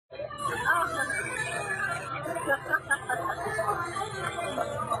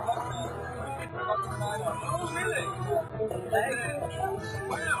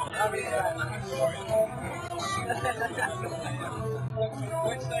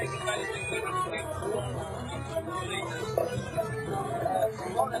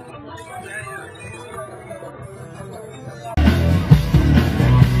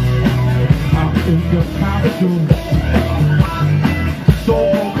In the passion,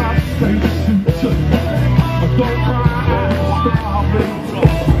 so my space I don't mind starving.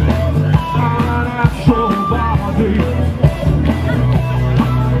 My natural body,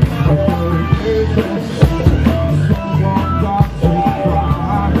 someone got to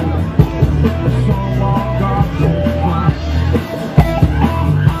cry. Someone got to cry.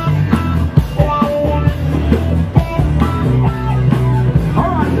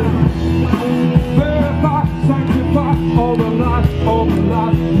 All the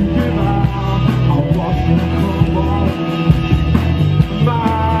life you give out.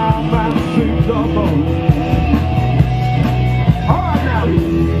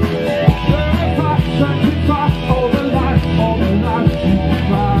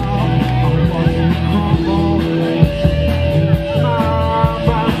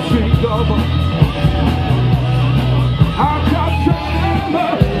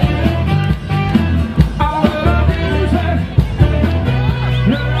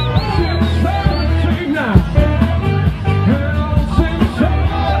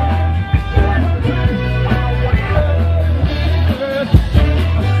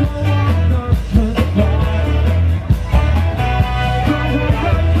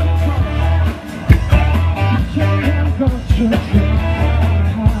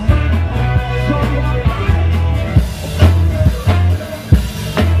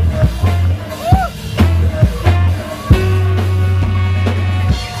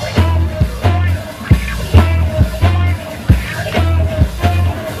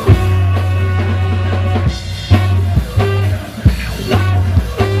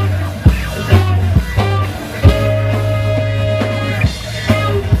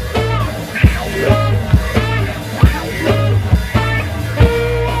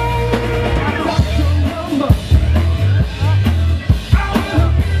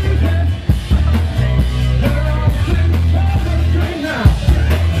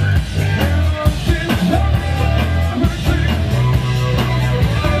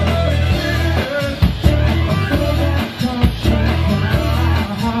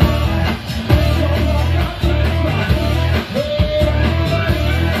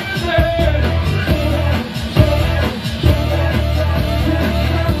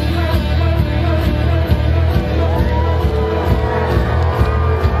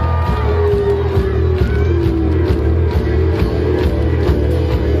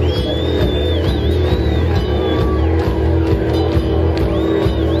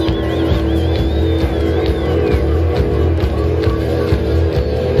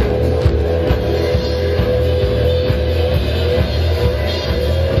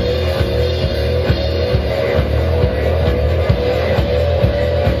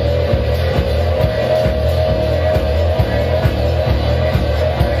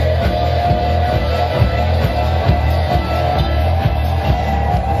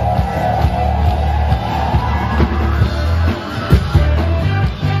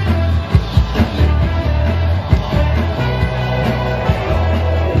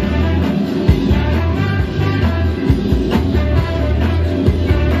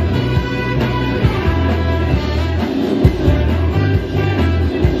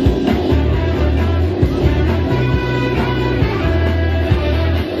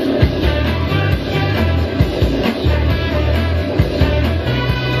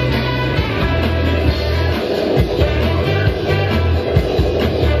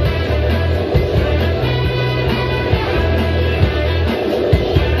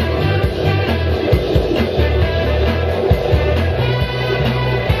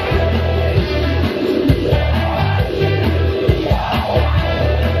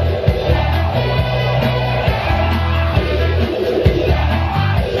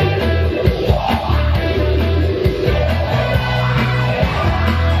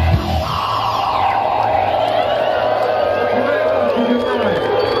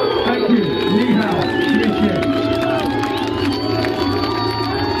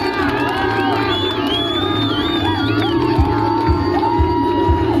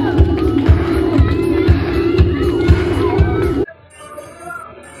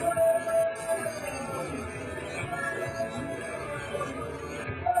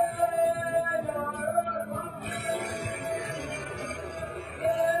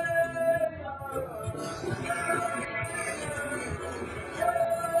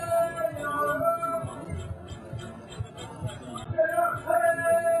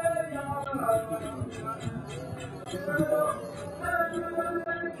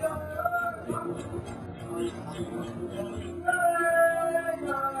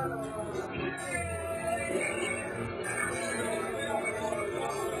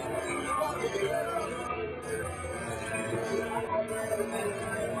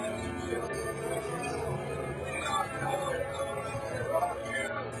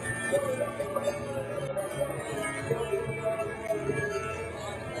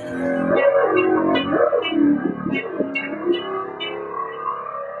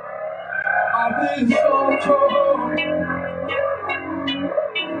 been so troubled.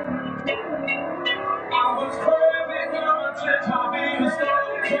 I was craving your attention. I've been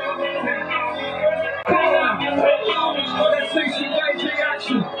so troubled. Let's see some Beijing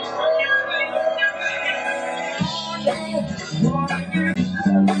action.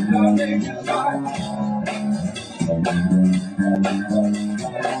 Nothing is right.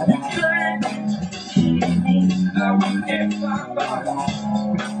 I will get my body.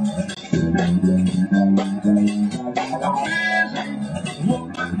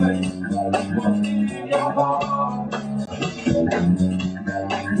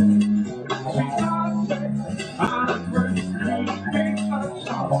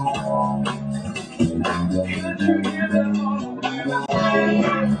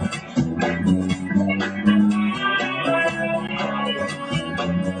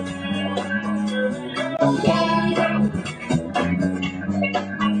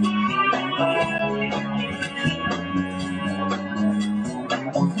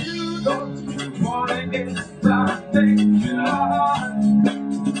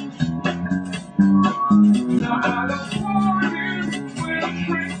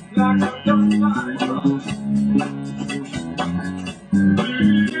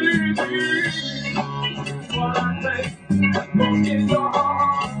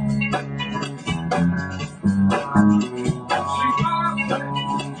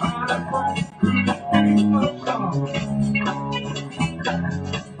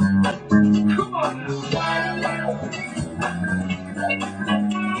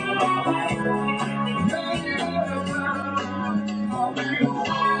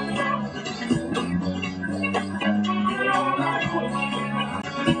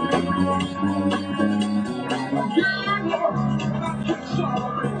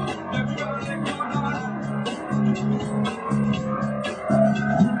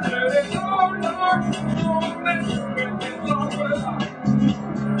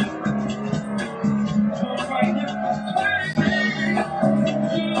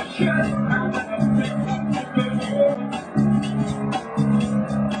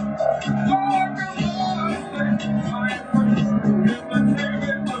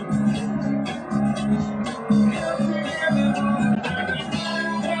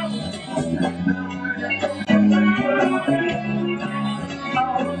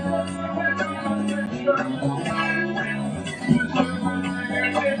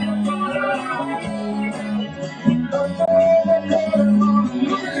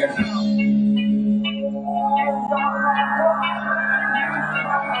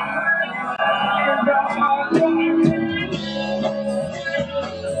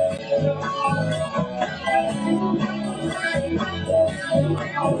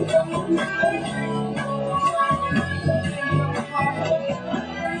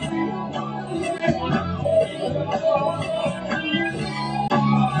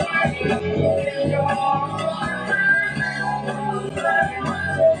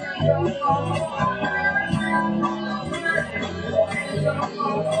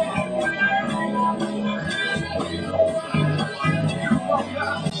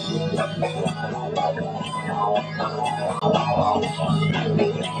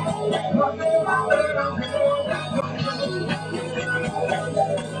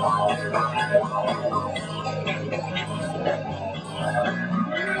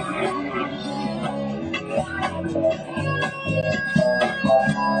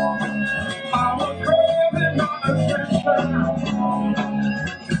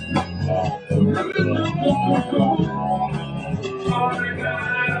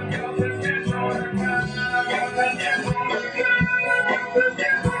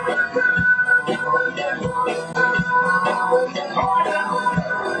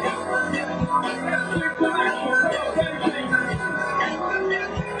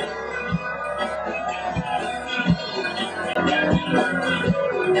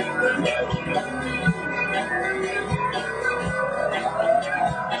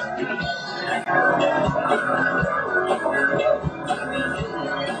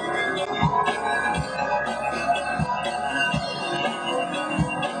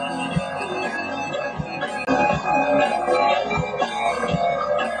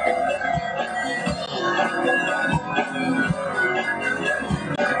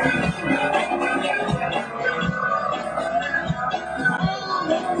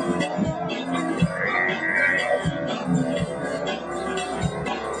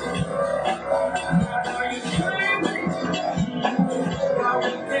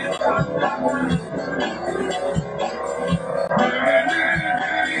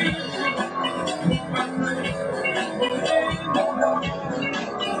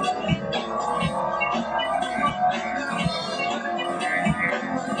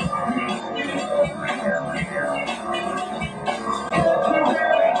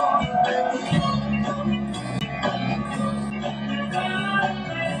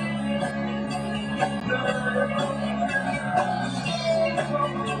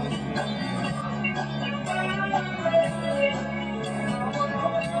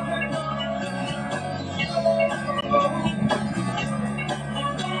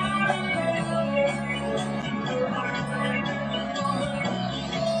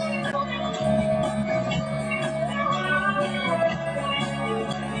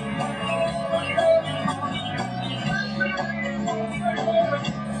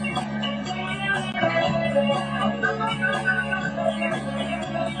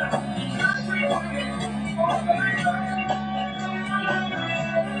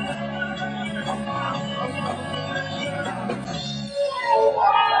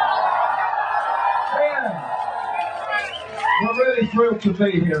 absolutely thrilled to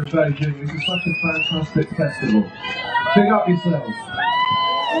be here in Beijing. This is such a fantastic festival. Big up yourselves.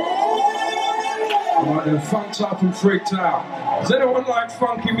 Right, they're funked up and freaked out. Does anyone like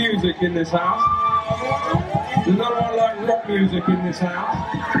funky music in this house? Does anyone like rock music in this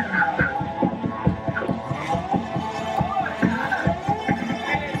house?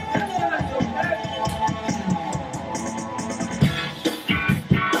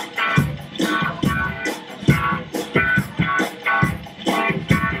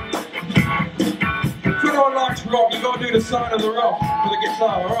 If anyone likes rock, you've got to do the sign of the rock for the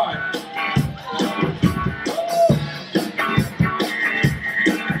guitar, alright?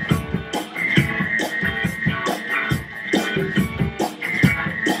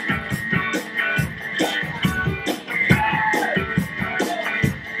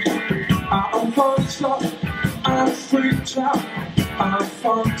 I'm funked up, I'm freaked out. I'm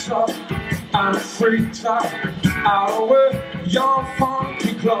funked up, I'm freaked out. I don't wear your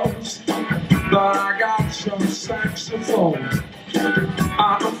funky clothes, but I got your saxophone.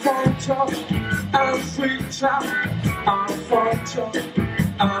 I'm funked up, I'm freaked out. I'm funked up,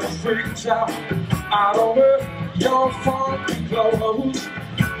 I'm freaked out. I don't wear your funky clothes,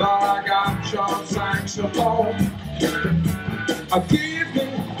 but I got your saxophone. I give me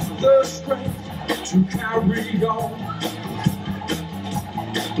the strength to carry on.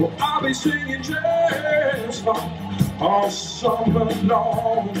 Well, I'll be singing jazz all summer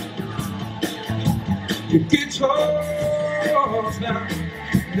long. Your guitars now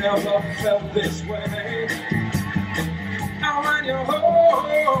never felt this way. And when your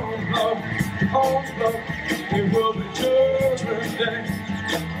horns blow, it will be Judgment Day.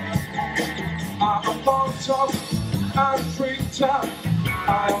 I'm funked up, I'm freaked out.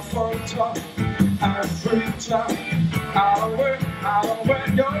 I'm funked up, I'm freaked out. I don't wear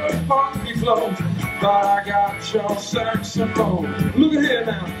your funky clothes, but I got your saxophone. Look at here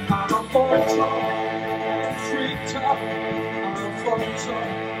now. I'm funked up, I'm freaked out. I'm funked up,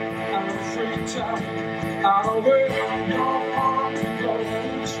 I'm freaked out. I don't wear your funky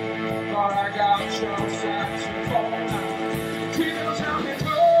clothes, but I got your saxophone. Keep on telling me, oh,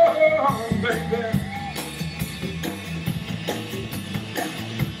 baby.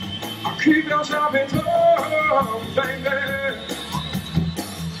 Keep yourself in love, baby.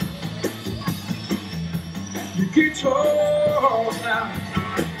 Your guitars now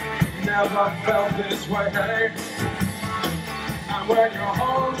never felt this way. And when you're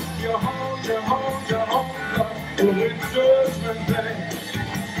home, well, it's Judgment Day.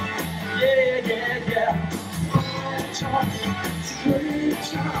 Yeah. Talk, straight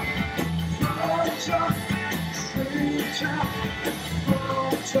talk, talk, straight talk,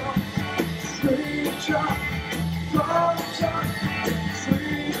 talk. Sweet talk, long talk,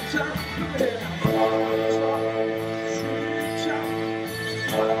 sweet talk, yeah. Sweet talk,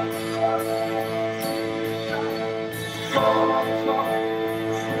 long talk, sweet talk, sweet talk, long talk,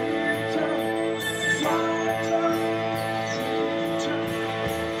 sweet talk.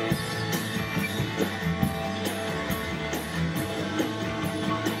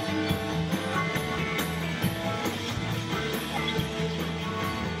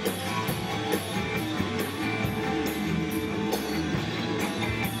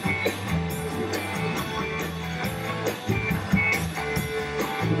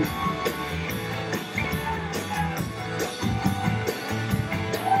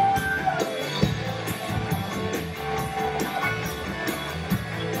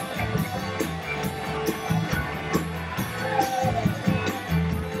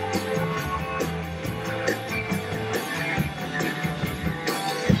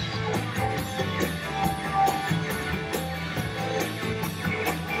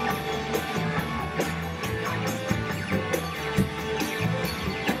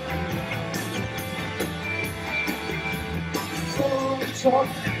 Talk,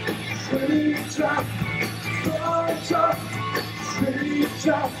 sweet talk, long talk, sweet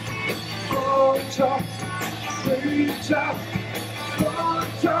talk, long talk, sweet talk,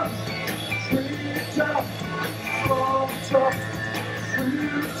 long talk,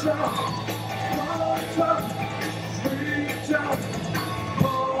 sweet talk,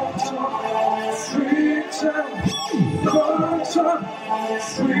 long talk,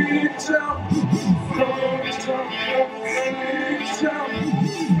 sweet talk, long talk, sweet talk, long talk,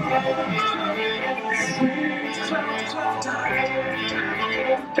 sweet talk,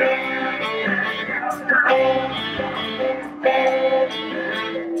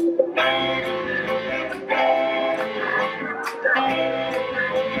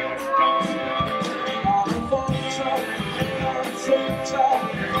 long talk, sweet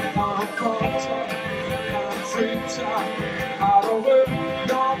talk, long talk, sweet talk. I don't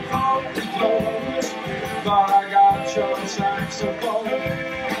saxophone.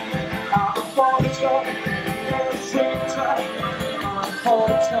 I'm pumped up and freaked out. I'm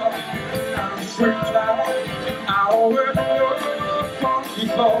pumped up and freaked out. I don't wear your funky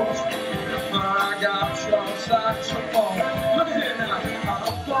clothes, but I got your saxophone. Look at it now.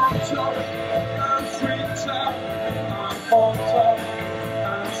 I'm pumped up and freaked out. I'm pumped up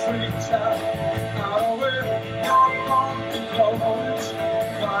and freaked out. I don't wear your funky clothes,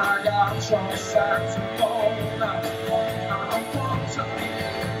 but I got your saxophone. I'm pumped up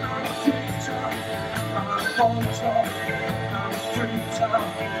and freaked out. I'm pumped up and freaked out.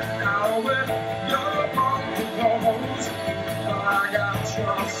 I don't wear your funky clothes, but I got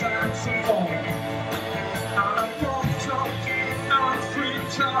your saxophone. I'm pumped up and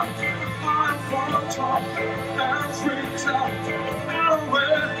freaked out. I'm pumped up and freaked out. I don't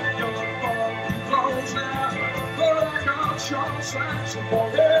wear your funky clothes now, but I got your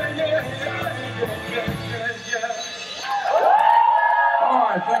saxophone. Yeah, yeah, yeah, yeah, yeah, yeah. All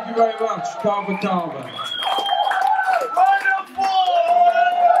right, thank you very much, Kava. Wonderful!